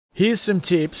Here's some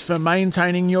tips for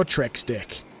maintaining your Trex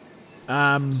deck.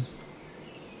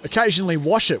 Occasionally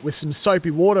wash it with some soapy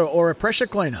water or a pressure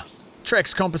cleaner.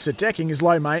 Trex composite decking is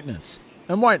low maintenance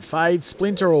and won't fade,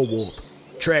 splinter or warp.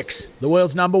 Trex, the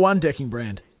world's #1 decking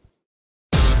brand.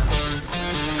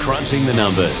 Crunching the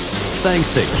numbers, thanks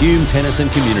to Hume Tennis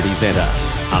and Community Centre,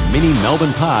 a mini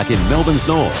Melbourne park in Melbourne's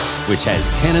north, which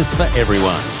has tennis for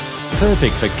everyone.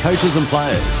 Perfect for coaches and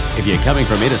players if you're coming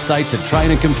from interstate to train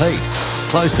and compete.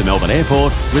 Close to Melbourne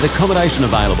Airport with accommodation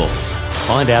available.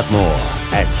 Find out more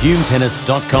at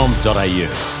humetennis.com.au.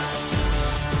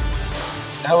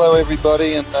 Hello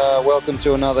everybody and welcome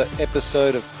to another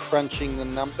episode of Crunching the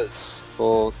Numbers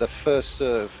for the first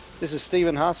serve. This is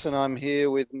Stephen Huss and I'm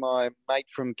here with my mate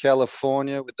from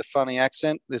California with the funny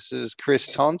accent. This is Chris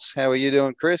Tonts. How are you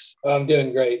doing, Chris? I'm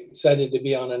doing great. Excited to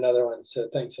be on another one, so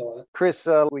thanks a lot. Chris,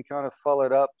 we kind of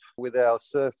followed up with our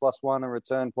Serve +1 and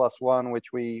Return +1,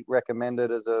 which we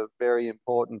recommended as a very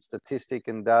important statistic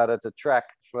and data to track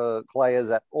for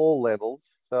players at all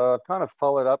levels. So I've kind of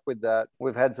followed up with that.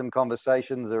 We've had some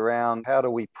conversations around how do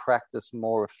we practice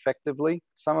more effectively.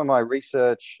 Some of my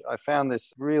research, I found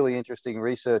this really interesting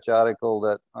research article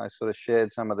that I sort of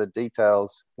shared some of the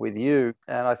details with you,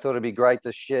 and I thought it'd be great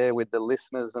to share with the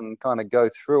listeners and kind of go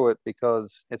through it,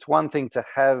 because it's one thing to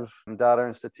have data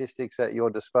and statistics at your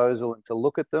disposal and to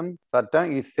look at them, but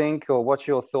don't you think, or what's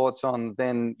your thoughts on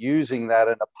then using that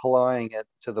and applying it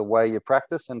to the way you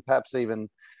practice, and perhaps even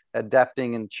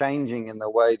adapting and changing in the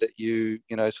way that you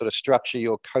sort of structure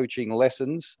your coaching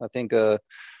lessons? I think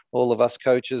all of us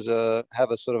coaches have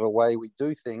a sort of a way we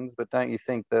do things, but don't you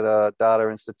think that data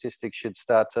and statistics should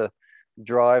start to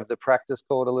drive the practice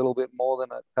court a little bit more than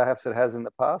perhaps it has in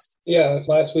the past? Yeah,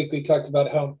 last week we talked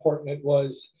about how important it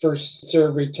was first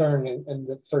serve return and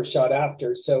the first shot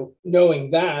after. So knowing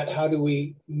that, how do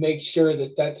we make sure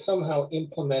that that's somehow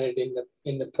implemented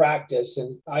in the practice?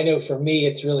 And I know for me,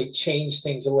 it's really changed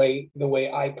things the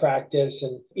way I practice,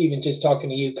 and even just talking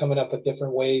to you, coming up with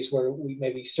different ways where we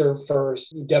maybe serve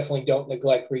first. We definitely don't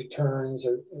neglect returns.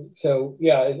 So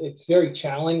yeah, it's very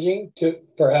challenging to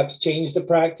perhaps change the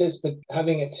practice, but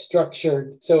having it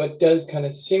structured so it does kind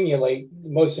of simulate the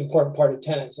most important part of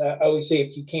tennis. I always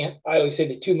say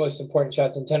the two most important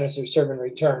shots in tennis are serve and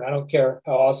return. I don't care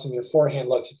how awesome your forehand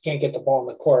looks. If you can't get the ball in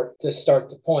the court to start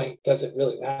the point, does it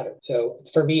really matter? So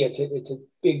for me, it's a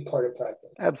big part of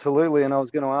practice. Absolutely. And I was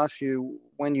going to ask you,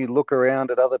 when you look around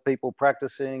at other people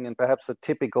practicing and perhaps the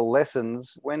typical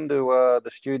lessons, when do the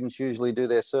students usually do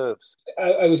their serves?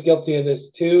 I was guilty of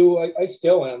this too. I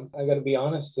still am. I got to be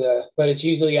honest. But it's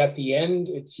usually at the end.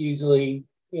 It's usually,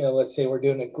 let's say we're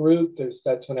doing a group.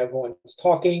 That's when everyone's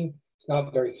talking. It's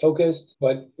not very focused,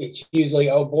 but it's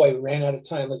usually, oh boy, we ran out of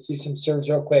time. Let's do some serves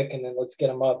real quick, and then let's get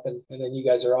them up, and then you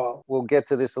guys are off. We'll get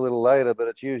to this a little later, but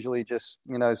it's usually just,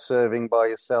 serving by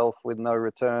yourself with no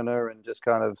returner, and just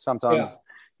kind of sometimes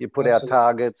you put out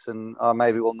targets and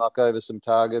maybe we'll knock over some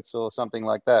targets or something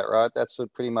like that, right? That's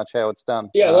pretty much how it's done.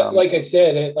 Yeah, like I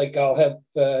said, I'll have,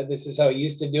 this is how I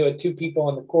used to do it, 2 people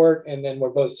on the court, and then we're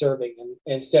both serving. And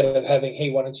instead of having,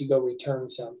 hey, why don't you go return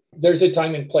some? There's a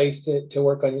time and place to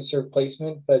work on your serve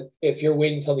placement, but if you're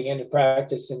waiting till the end of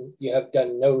practice and you have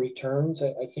done no returns,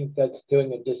 I think that's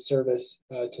doing a disservice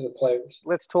to the players.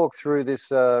 Let's talk through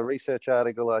this research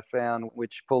article I found,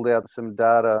 which pulled out some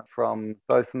data from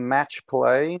both match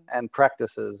play and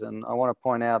practices. And I want to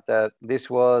point out that this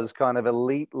was kind of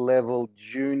elite level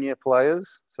junior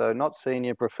players. So not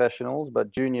senior professionals,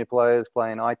 but junior players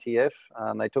playing ITF.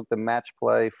 They took the match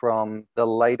play from the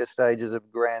later stages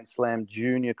of Grand Slam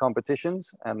junior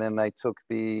competitions. And then they took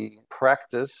the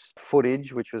practice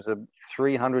footage, which was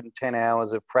 310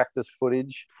 hours of practice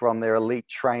footage from their elite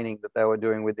training that they were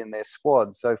doing within their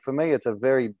squad. So for me, it's a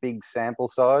very big sample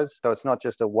size. So it's not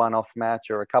just a one-off match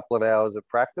or a couple of hours of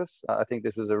practice. I think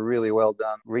this was a really well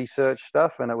done research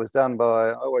stuff. And it was done by,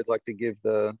 I always like to give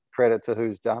the credit to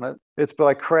who's done it. It's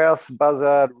by Kraus,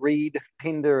 Buzzard, Reed,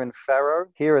 Pinder, and Farrow.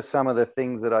 Here are some of the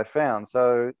things that I found.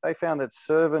 So they found that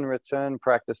serve and return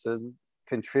practices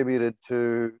contributed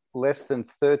to less than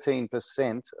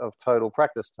 13% of total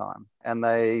practice time. And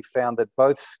they found that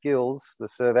both skills, the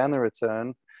serve and the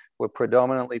return, were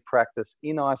predominantly practiced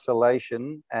in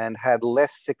isolation and had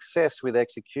less success with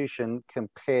execution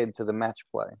compared to the match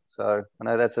play. So I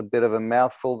know that's a bit of a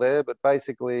mouthful there, but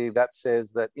basically that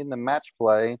says that in the match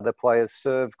play, the players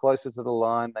served closer to the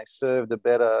line, they served a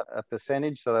better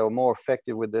percentage, so they were more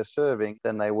effective with their serving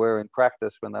than they were in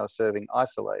practice when they were serving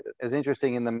isolated. It's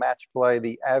interesting, in the match play,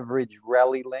 the average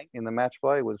rally length in the match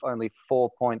play was only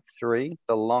 4.3.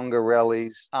 The longer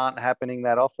rallies aren't happening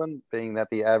that often, being that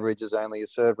the average is only a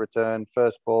serve return,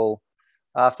 first ball,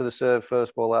 after the serve,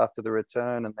 first ball after the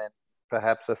return, and then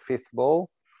perhaps a fifth ball.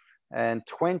 And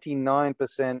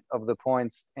 29% of the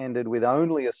points ended with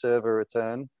only a server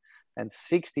return, and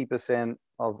 60%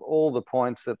 of all the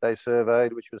points that they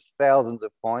surveyed, which was thousands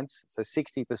of points, so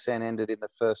 60% ended in the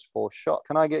first four shots.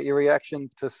 Can I get your reaction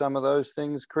to some of those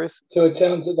things, Chris? So it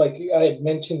sounds like I had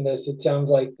mentioned this. It sounds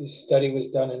like this study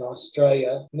was done in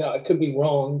Australia. Now, I could be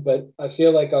wrong, but I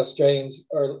feel like Australians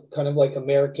are kind of like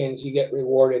Americans. You get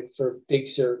rewarded for big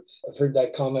serves. I've heard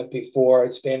that comment before.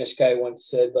 A Spanish guy once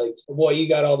said, like, boy, you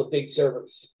got all the big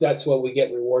servers. That's what we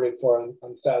get rewarded for on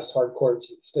fast, hard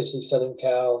courts, especially Southern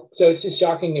Cal. So it's just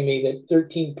shocking to me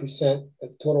that 13% of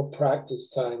total practice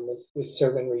time was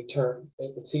serve and return.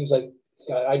 It seems like,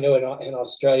 I know in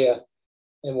Australia,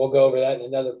 and we'll go over that in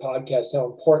another podcast, how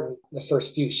important the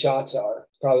first few shots are.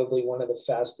 Probably one of the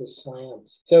fastest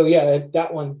slams. So yeah,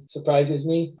 that one surprises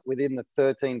me. Within the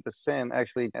 13%,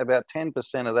 actually about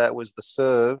 10% of that was the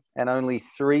serve, and only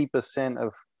 3%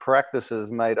 of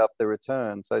practices made up the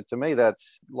return. So to me,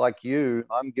 that's like you,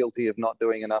 I'm guilty of not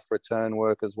doing enough return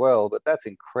work as well, but that's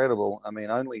incredible. I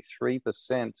mean, only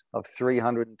 3% of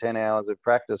 310 hours of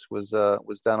practice was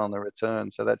done on the return.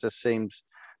 So that just seems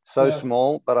so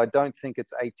small, but I don't think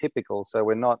it's atypical. So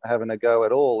we're not having a go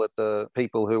at all at the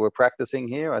people who are practicing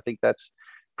here. I think that's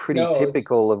pretty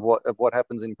typical of what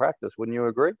happens in practice. Wouldn't you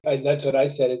agree? That's what I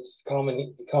said. It's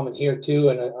common here too,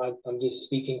 and I'm just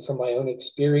speaking from my own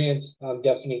experience. I'm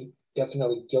definitely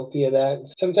guilty of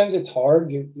that. Sometimes it's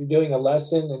hard. You're doing a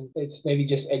lesson and it's maybe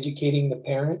just educating the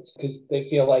parents because they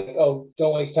feel like, oh,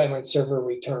 don't waste time on server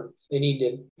returns. They need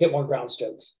to hit more ground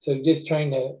strokes. So just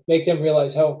trying to make them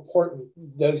realize how important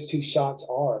those two shots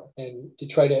are and to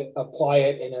try to apply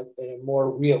it in a more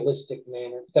realistic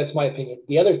manner. That's my opinion.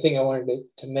 The other thing I wanted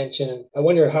to mention, and I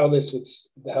wonder how this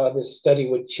study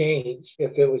would change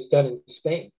if it was done in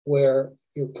Spain, where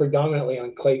you're predominantly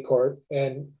on clay court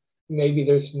and maybe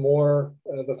there's more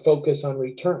of a focus on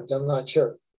returns. I'm not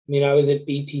sure. I mean, I was at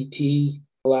BTT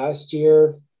last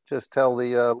year. Just tell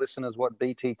the listeners what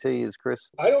BTT is, Chris.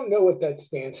 I don't know what that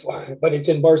stands for, but it's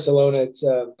in Barcelona. It's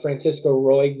Francisco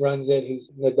Roig runs it, who's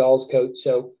Nadal's coach.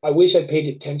 So I wish I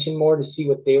paid attention more to see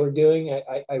what they were doing.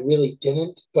 I really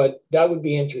didn't, but that would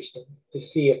be interesting to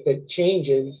see if it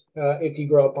changes if you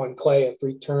grow up on clay, if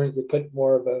returns, they put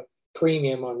more of a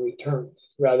premium on returns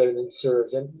rather than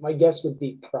serves. And my guess would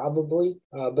be probably,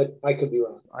 but I could be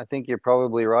wrong. I think you're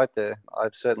probably right there.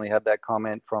 I've certainly had that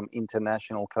comment from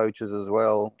international coaches as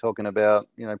well, talking about,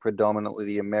 predominantly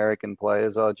the American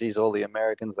players. Oh, geez, all the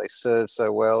Americans, they serve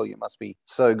so well. You must be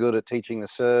so good at teaching the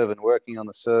serve and working on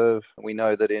the serve. We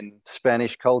know that in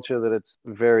Spanish culture that it's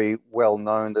very well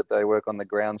known that they work on the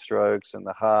ground strokes, and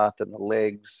the heart and the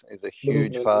legs is a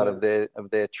huge part of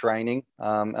their training.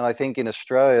 And I think in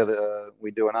Australia, we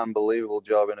do an unbelievable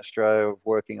job in Australia of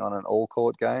working on an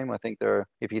all-court game. I think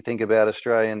if you think about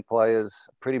Australian players,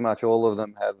 pretty much all of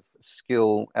them have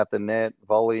skill at the net,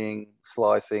 volleying,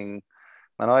 slicing.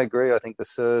 And I agree. I think the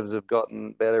serves have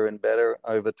gotten better and better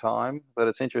over time. But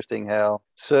it's interesting how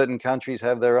certain countries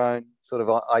have their own sort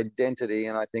of identity.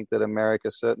 And I think that America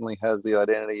certainly has the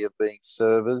identity of being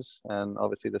servers. And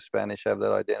obviously the Spanish have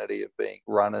that identity of being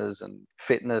runners and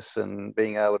fitness and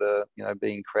being able to,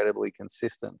 be incredibly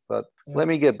consistent. But let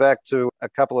me get back to a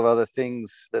couple of other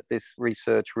things that this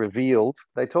research revealed.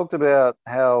 They talked about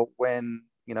how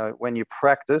when you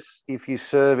practice, if you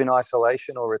serve in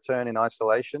isolation or return in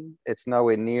isolation, it's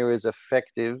nowhere near as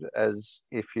effective as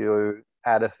if you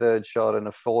add a third shot and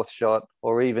a fourth shot,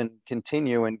 or even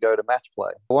continue and go to match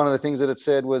play. One of the things that it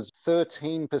said was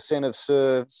 13% of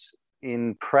serves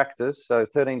in practice, so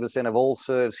 13% of all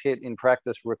serves hit in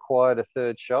practice required a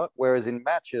third shot, whereas in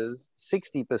matches,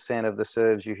 60% of the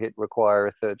serves you hit require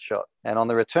a third shot. And on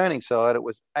the returning side, it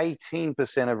was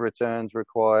 18% of returns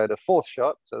required a fourth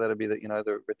shot, so that'd be the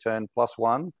return plus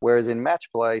one, whereas in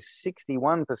match play,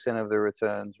 61% of the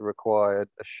returns required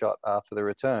a shot after the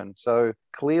return. So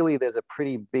clearly there's a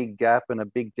pretty big gap and a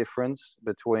big difference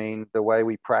between the way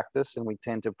we practice, and we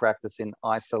tend to practice in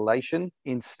isolation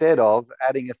instead of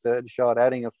adding a third shot,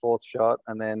 adding a fourth shot,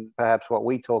 and then perhaps what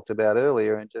we talked about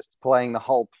earlier, and just playing the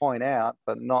whole point out,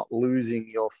 but not losing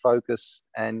your focus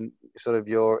and sort of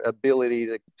your ability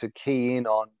to key in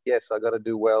on, yes, I got to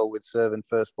do well with serve and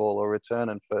first ball or return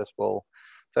and first ball.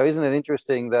 So isn't it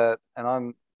interesting that, and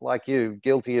I'm like you,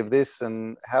 guilty of this,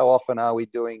 and how often are we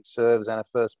doing serves and a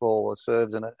first ball, or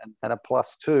serves and a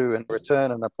plus two and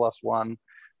return and a plus one,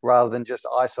 rather than just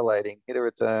isolating, hit a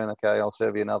return, okay, I'll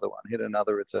serve you another one, hit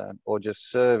another return, or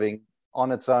just serving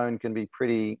on its own can be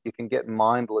you can get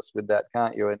mindless with that,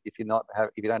 can't you? And if you don't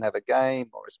have a game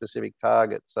or a specific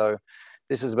target. So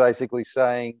this is basically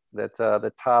saying that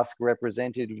the task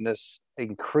representativeness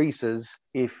increases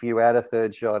if you add a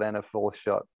third shot and a fourth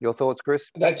shot. Your thoughts, Chris?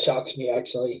 That shocks me,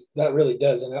 actually. That really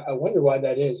does. And I wonder why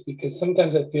that is, because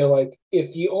sometimes I feel like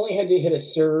if you only had to hit a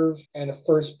serve and a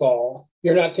first ball,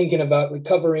 you're not thinking about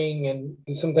recovering.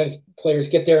 And sometimes players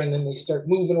get there and then they start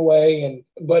moving away.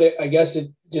 But I guess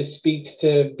it just speaks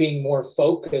to being more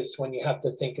focused when you have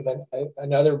to think of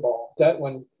another ball. That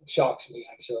one shocks me,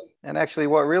 actually. And actually,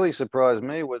 what really surprised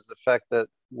me was the fact that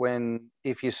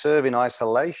if you serve in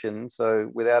isolation, so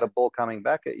without a ball coming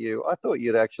back at you, I thought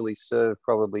you'd actually serve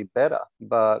probably better.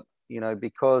 But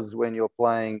because when you're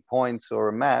playing points or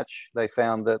a match, the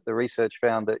research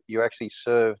found that you actually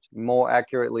served more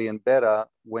accurately and better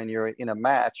when you're in a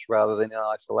match rather than in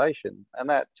isolation. And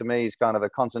that to me is kind of a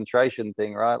concentration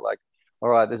thing, right? Like, all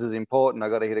right, this is important. I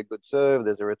got to hit a good serve.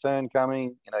 There's a return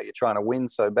coming. You're trying to win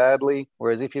so badly.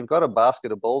 Whereas if you've got a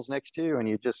basket of balls next to you and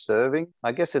you're just serving,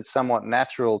 I guess it's somewhat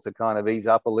natural to kind of ease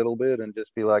up a little bit and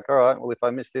just be like, all right, well, if I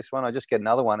miss this one, I just get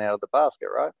another one out of the basket,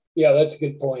 right? Yeah, that's a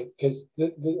good point, because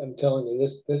I'm telling you,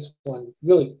 this one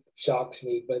really shocks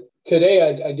me. But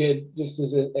today I did, just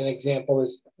as an example,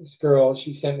 this girl,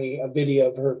 she sent me a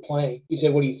video of her playing. She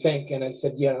said, "What do you think?" And I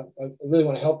said, "Yeah, I really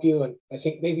want to help you. And I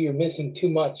think maybe you're missing too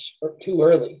much or too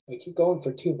early. Like, you're going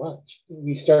for too much."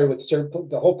 We started with serve.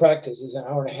 The whole practice is an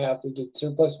hour and a half. We did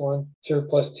serve plus one, serve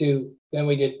plus two. Then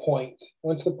we did points.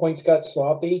 Once the points got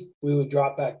sloppy, we would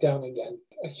drop back down again.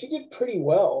 She did pretty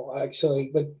well,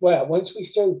 actually. But once we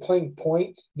started playing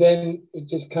points, then it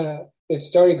just it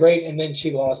started great, and then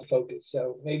she lost focus.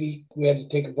 So maybe we had to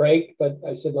take a break, but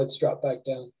I said, let's drop back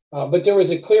down. But there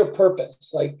was a clear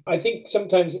purpose. Like, I think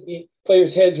sometimes in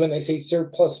players' heads, when they say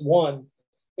serve plus one,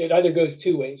 it either goes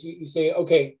two ways. You say,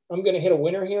 okay, I'm going to hit a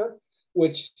winner here,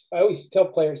 which I always tell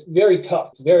players, very tough.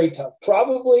 It's very tough.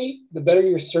 Probably the better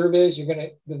your serve is,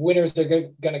 the winners are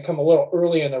going to come a little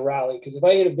early in the rally. Because if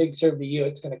I hit a big serve to you,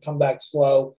 it's going to come back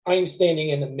slow. I'm standing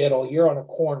in the middle. You're on a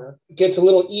corner. It gets a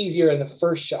little easier in the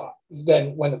first shot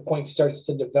than when the point starts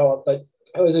to develop. But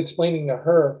I was explaining to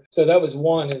her, so that was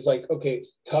one, is like, okay,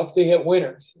 it's tough to hit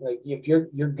winners. Like, if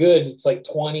you're good, it's like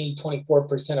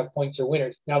 24% of points are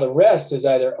winners. Now the rest is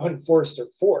either unforced or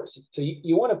forced. So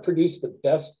you want to produce the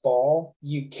best ball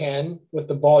you can with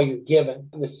the ball you're given.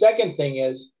 The second thing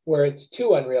is where it's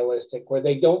too unrealistic, where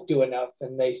they don't do enough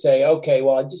and they say, okay,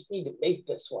 well, I just need to make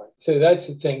this one. So that's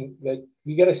the thing, that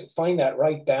you got to find that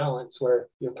right balance where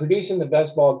you're producing the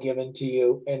best ball given to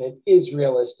you and it is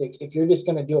realistic. If you're just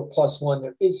going to do a plus one,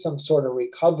 there is some sort of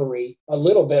recovery, a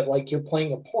little bit like you're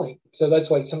playing a point. So that's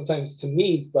why sometimes, to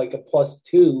me, like a plus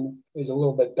two is a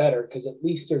little bit better, because at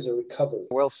least there's a recovery.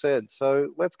 Well said. So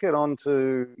let's get on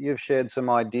to, you've shared some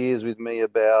ideas with me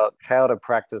about how to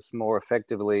practice more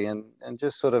effectively, and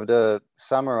just sort of to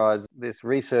summarize this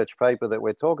research paper that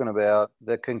we're talking about,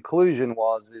 the conclusion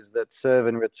is that serve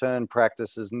and return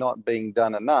practice is not being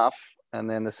done enough. And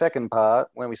then the second part,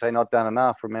 when we say not done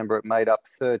enough, remember it made up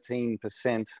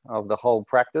 13% of the whole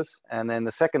practice. And then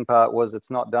the second part was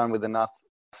it's not done with enough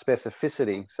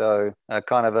specificity. So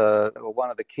one of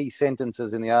the key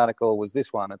sentences in the article was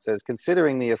this one. It says,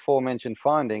 considering the aforementioned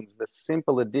findings, the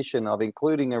simple addition of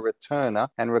including a returner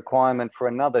and requirement for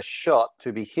another shot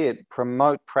to be hit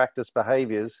promote practice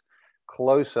behaviors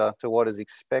closer to what is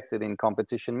expected in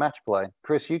competition match play.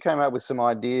 Chris, you came up with some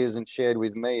ideas and shared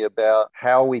with me about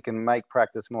how we can make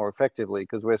practice more effectively,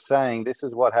 because we're saying this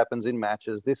is what happens in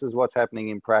matches, this is what's happening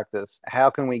in practice. How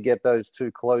can we get those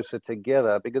two closer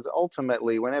together? Because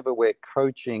ultimately, whenever we're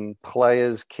coaching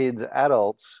players, kids,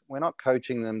 adults, we're not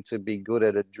coaching them to be good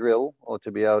at a drill or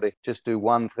to be able to just do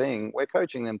one thing. We're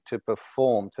coaching them to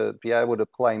perform, to be able to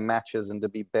play matches and to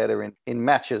be better in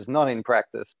matches, not in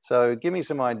practice. So give me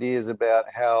some ideas about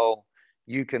how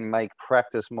you can make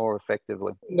practice more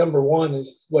effectively. Number one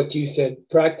is what you said,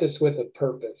 practice with a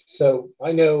purpose. So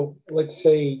I know, let's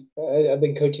say I've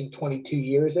been coaching 22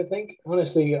 years, I think.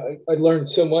 Honestly, I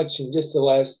learned so much in just the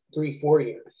last 3-4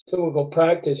 years. Typical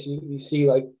practice, you see,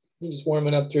 like, you're just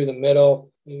warming up through the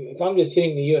middle. If I'm just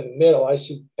hitting you in the middle,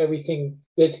 everything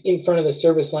that's in front of the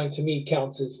service line to me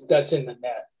counts as that's in the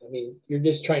net. I mean, you're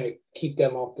just trying to keep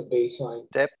them off the baseline.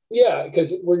 Depth. Yeah,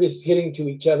 because we're just hitting to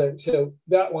each other. So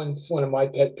that one's one of my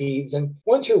pet peeves. And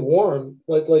once you're warm,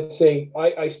 let's say,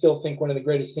 I still think one of the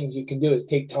greatest things you can do is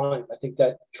take time. I think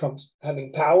that trumps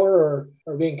having power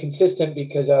or being consistent,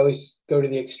 because I always go to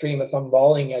the extreme. If I'm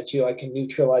balling at you, I can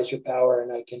neutralize your power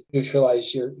and I can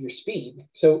neutralize your speed.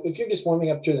 So if you're just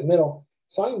warming up through the middle,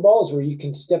 find balls where you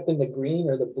can step in the green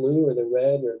or the blue or the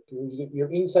red, or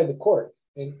you're inside the court.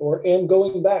 and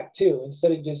going back too,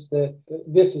 instead of just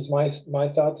this is my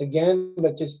thoughts again,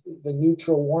 but just the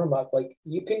neutral warm up. Like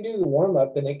you can do the warm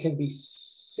up and it can be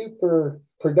super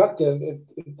productive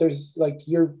if there's like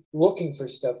you're looking for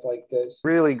stuff like this.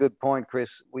 Really good point,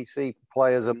 Chris. We see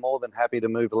players are more than happy to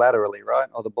move laterally, right?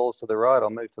 Or the ball's to the right, I'll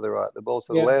move to the right. The ball's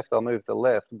to the left, I'll move to the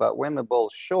left. But when the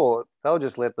ball's short, they'll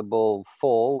just let the ball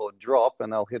fall or drop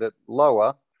and they'll hit it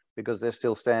lower because they're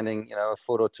still standing, a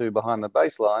foot or two behind the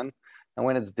baseline. And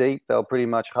when it's deep, they'll pretty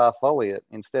much half volley it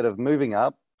instead of moving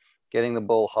up, getting the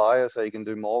ball higher so you can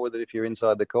do more with it if you're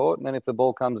inside the court. And then if the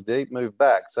ball comes deep, move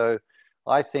back. So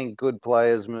I think good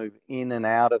players move in and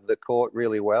out of the court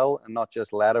really well and not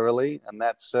just laterally. And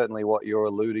that's certainly what you're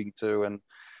alluding to. And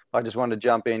I just wanted to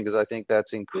jump in because I think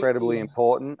that's incredibly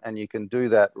important. And you can do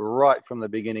that right from the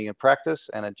beginning of practice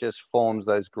and it just forms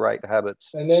those great habits.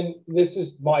 And then this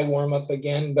is my warm up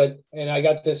again, and I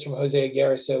got this from Jose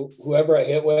Aguirre. So whoever I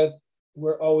hit with,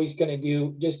 we're always going to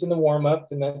do just in the warm up,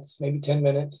 and that's maybe 10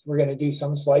 minutes. We're going to do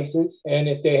some slices. And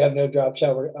if they have no drop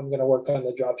shot, I'm going to work on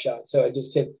the drop shot. So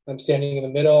I'm standing in the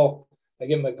middle. I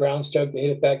give them a ground stroke. They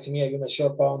hit it back to me. I give them a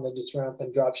short ball and they just run up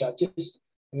and drop shot.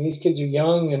 These kids are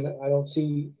young, and I don't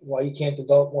see why you can't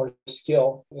develop more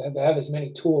skill. You have to have as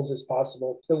many tools as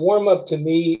possible. The warm-up, to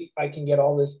me, I can get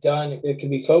all this done. It can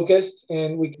be focused,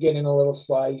 and we can get in a little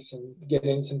slice and get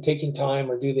in some taking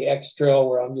time or do the X drill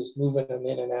where I'm just moving them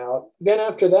in and out. Then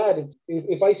after that,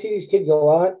 if I see these kids a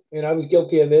lot, and I was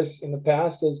guilty of this in the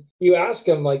past, is you ask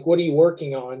them, like, what are you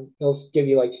working on? They'll give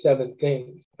you like 7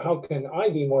 things. How can I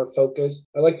be more focused?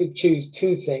 I like to choose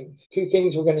 2 things. 2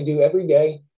 things we're going to do every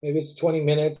day. Maybe it's 20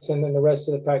 minutes, and then the rest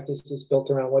of the practice is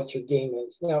built around what your game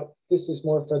is. Now, this is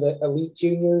more for the elite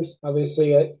juniors.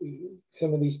 Obviously,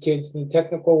 some of these kids need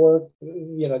technical work.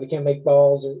 They can't make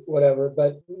balls or whatever.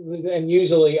 And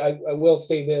usually, I will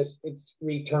say this, it's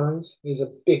returns is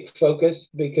a big focus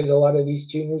because a lot of these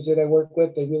juniors that I work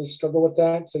with, they really struggle with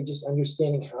that. So just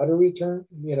understanding how to return,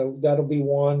 that'll be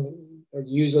one. Or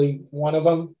usually one of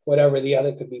them, whatever the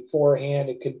other could be forehand.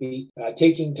 It could be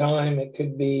taking time. It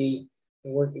could be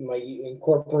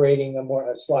incorporating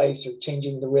a slice or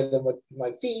changing the rhythm with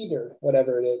my feet or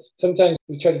whatever it is. Sometimes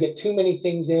we try to get too many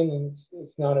things in and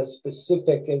it's not as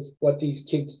specific as what these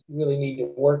kids really need to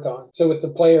work on. So with the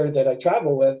player that I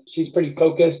travel with, she's pretty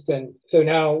focused. And so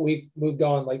now we've moved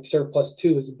on, like serve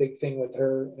 +2 is a big thing with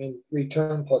her and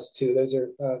return +2. Those are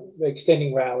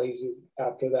extending rallies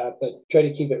after that, but try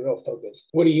to keep it real focused.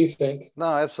 What do you think? No,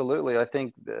 absolutely. I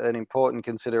think an important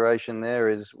consideration there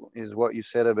is what you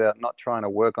said about not trying to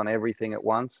work on everything at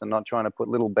once and not trying to put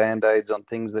little band-aids on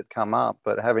things that come up,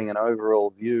 but having an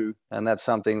overall view. And that's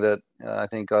something that I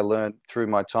think I learned through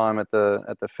my time at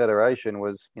the Federation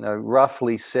was,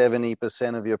 roughly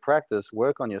 70% of your practice,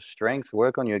 work on your strength,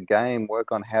 work on your game,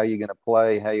 work on how you're going to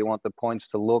play, how you want the points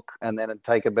to look, and then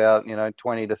take about,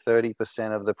 20 to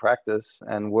 30% of the practice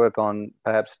and work on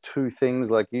perhaps 2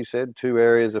 things, like you said, 2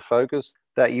 areas of focus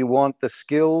that you want the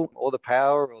skill or the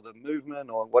power or the movement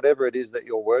or whatever it is that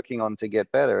you're working on to get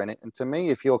better. And to me,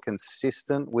 if you're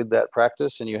consistent with that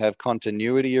practice and you have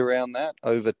continuity around that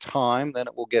over time, then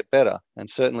it will get better. And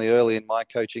certainly early in my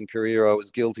coaching career, I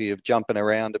was guilty of jumping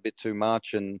around a bit too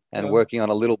much and working on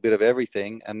a little bit of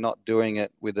everything and not doing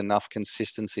it with enough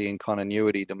consistency and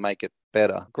continuity to make it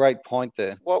better. Great point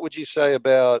there. What would you say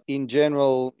about, in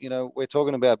general, we're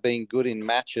talking about being good in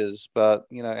matches, but,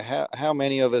 how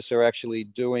many of us are actually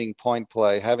doing point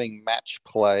play, having match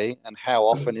play, and how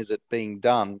often is it being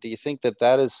done? Do you think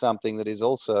that is something that is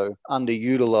also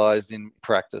underutilized in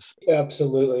practice?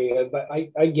 Absolutely. But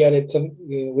I get it.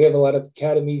 We have a lot of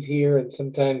academies here, and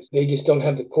sometimes they just don't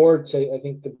have the courts. I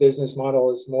think the business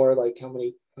model is more like how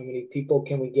many people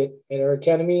can we get in our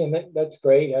academy? And that's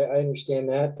great. I understand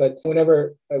that. But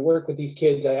whenever I work with these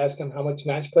kids, I ask them, how much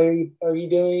match play are you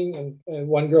doing? And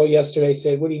one girl yesterday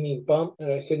said, what do you mean, bump?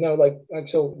 And I said, no, like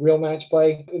actual real match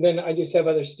play. And then I just have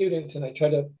other students and I try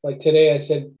to, like today I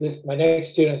said, my next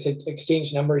student, I said,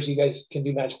 exchange numbers. You guys can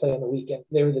do match play on the weekend.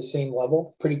 They were the same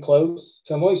level, pretty close.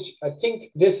 So I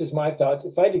think this is my thoughts.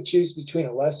 If I had to choose between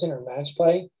a lesson or match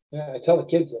play, I tell the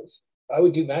kids this. I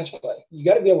would do match play. You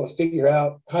got to be able to figure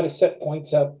out how to set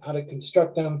points up, how to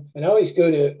construct them. And I always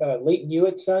go to Leighton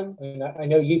Hewitt's son. And I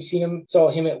know you've seen him, saw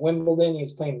him at Wimbledon. He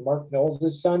was playing Mark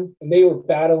Knowles' son. And they were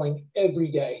battling every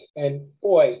day. And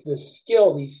boy, the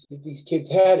skill these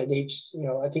kids had at age,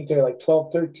 I think they're like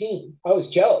 12, 13. I was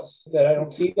jealous that I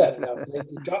don't see that enough.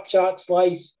 The drop shot,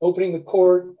 slice, opening the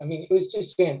court. I mean, it was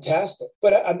just fantastic.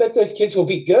 But I bet those kids will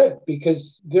be good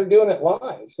because they're doing it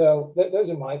live. So those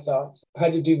are my thoughts. How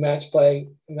to do match play play.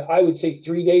 And I would say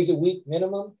 3 days a week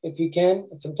minimum, if you can.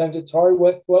 And sometimes it's hard.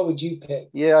 What would you pick?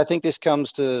 Yeah, I think this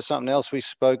comes to something else we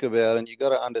spoke about, and you got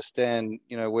to understand,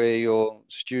 where your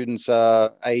students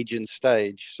are age and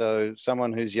stage. So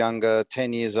someone who's younger,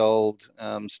 10 years old,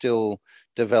 still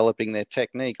developing their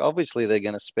technique, obviously they're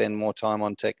going to spend more time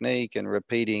on technique and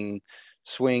repeating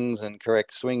swings and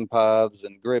correct swing paths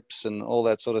and grips and all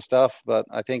that sort of stuff. But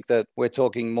I think that we're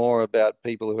talking more about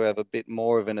people who have a bit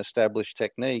more of an established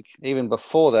technique. Even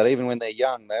before that, even when they're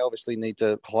young, they obviously need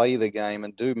to play the game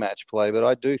and do match play. But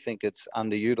I do think it's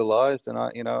underutilized. And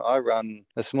I run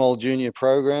a small junior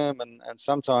program, and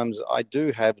sometimes I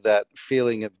do have that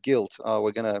feeling of guilt.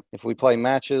 Oh, if we play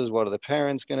matches, what are the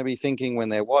parents going to be thinking when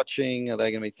they're watching? Are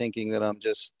they going to be thinking that I'm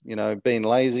just, being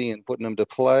lazy and putting them to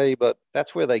play? But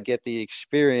that's where they get the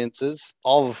experiences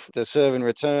of the serve and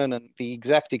return and the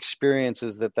exact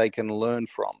experiences that they can learn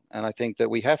from. And I think that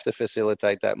we have to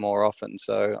facilitate that more often.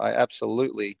 So I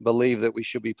absolutely believe that we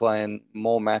should be playing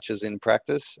more matches in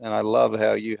practice. And I love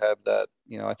how you have that.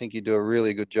 I think you do a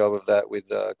really good job of that with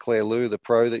Claire Lou, the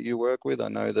pro that you work with. I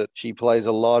know that she plays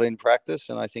a lot in practice,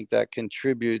 and I think that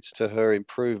contributes to her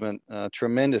improvement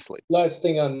tremendously. Last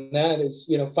thing on that is,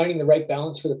 finding the right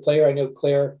balance for the player. I know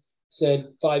Claire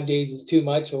said 5 days is too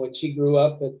much. And when she grew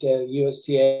up at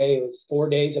USTA, it was 4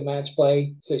 days of match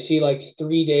play. So she likes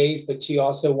 3 days, but she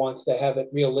also wants to have it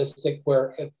realistic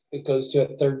where if it goes to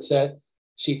a third set,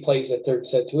 she plays a third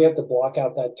set. So we have to block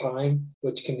out that time,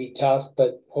 which can be tough,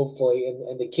 but hopefully,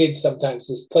 and the kids sometimes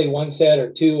just play one set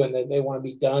or two and then they want to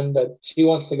be done, but she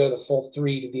wants to go the full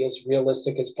 3 to be as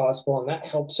realistic as possible. And that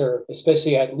helps her,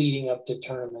 especially at leading up to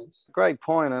tournaments. Great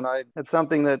point. And it's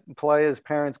something that players,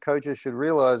 parents, coaches should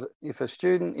realize. If a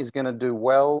student is going to do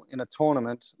well in a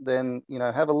tournament, then,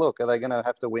 have a look. Are they going to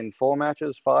have to win 4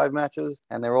 matches, 5 matches,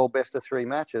 and they're all best of 3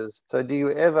 matches? So do you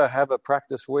ever have a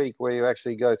practice week where you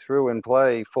actually go through and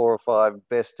play 4 or 5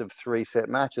 best of 3 set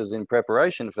matches in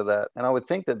preparation for that? And I would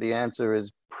think that the answer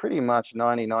is pretty much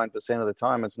 99% of the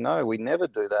time it's no, we never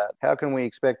do that. How can we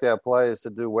expect our players to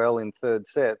do well in third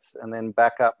sets and then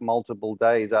back up multiple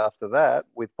days after that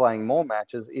with playing more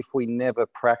matches if we never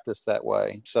practice that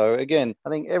way? So again, I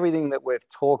think everything that we've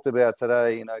talked about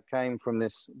today, came from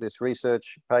this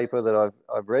research paper that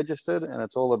I've registered, and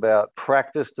it's all about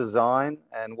practice design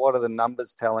and what are the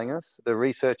numbers telling us. The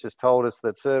research has told us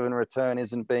that serve and return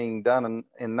isn't being done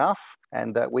enough,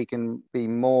 and that we can be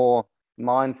more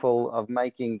mindful of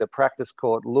making the practice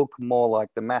court look more like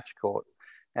the match court.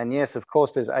 And yes, of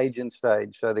course, there's age and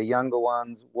stage. So the younger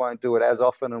ones won't do it as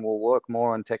often and will work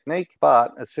more on technique.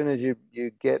 But as soon as you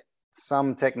get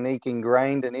some technique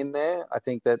ingrained and in there, I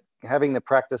think that having the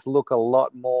practice look a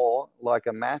lot more like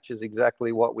a match is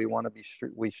exactly what we want to be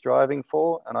striving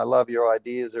for. And I love your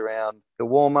ideas around the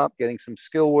warm-up, getting some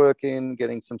skill work in,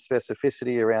 getting some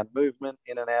specificity around movement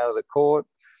in and out of the court.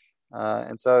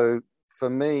 And so for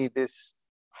me, this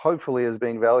hopefully has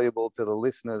been valuable to the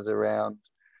listeners around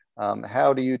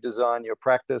how do you design your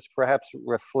practice, perhaps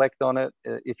reflect on it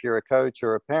if you're a coach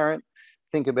or a parent,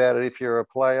 think about it if you're a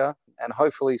player, and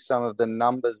hopefully some of the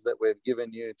numbers that we've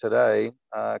given you today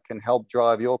can help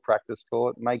drive your practice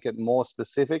court, make it more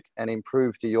specific and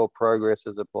improve to your progress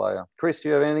as a player. Chris, do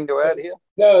you have anything to add here?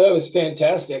 No, that was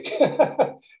fantastic.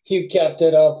 You capped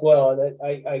it off well.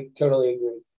 I totally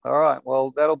agree. All right.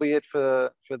 Well, that'll be it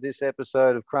for this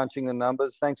episode of Crunching the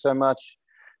Numbers. Thanks so much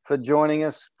for joining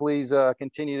us. Please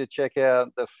continue to check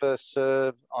out the First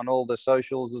Serve on all the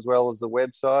socials as well as the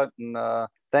website. And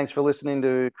thanks for listening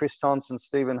to Chris Tonson and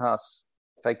Stephen Huss.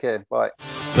 Take care. Bye.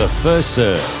 The First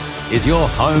Serve is your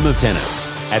home of tennis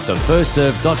at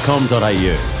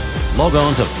thefirstserve.com.au. Log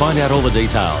on to find out all the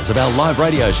details of our live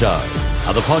radio show,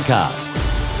 other podcasts,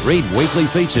 read weekly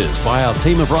features by our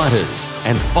team of writers,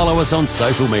 and follow us on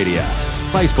social media,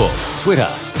 Facebook, Twitter,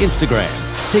 Instagram,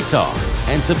 TikTok,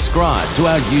 and subscribe to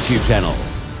our YouTube channel.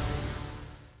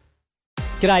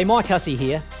 G'day, Mike Hussey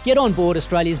here. Get on board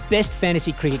Australia's best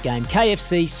fantasy cricket game,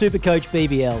 KFC Supercoach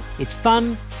BBL. It's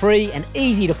fun, free and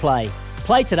easy to play.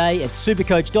 Play today at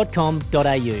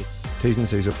supercoach.com.au. T's and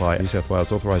C's apply. New South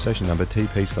Wales authorisation number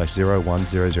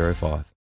TP/01005.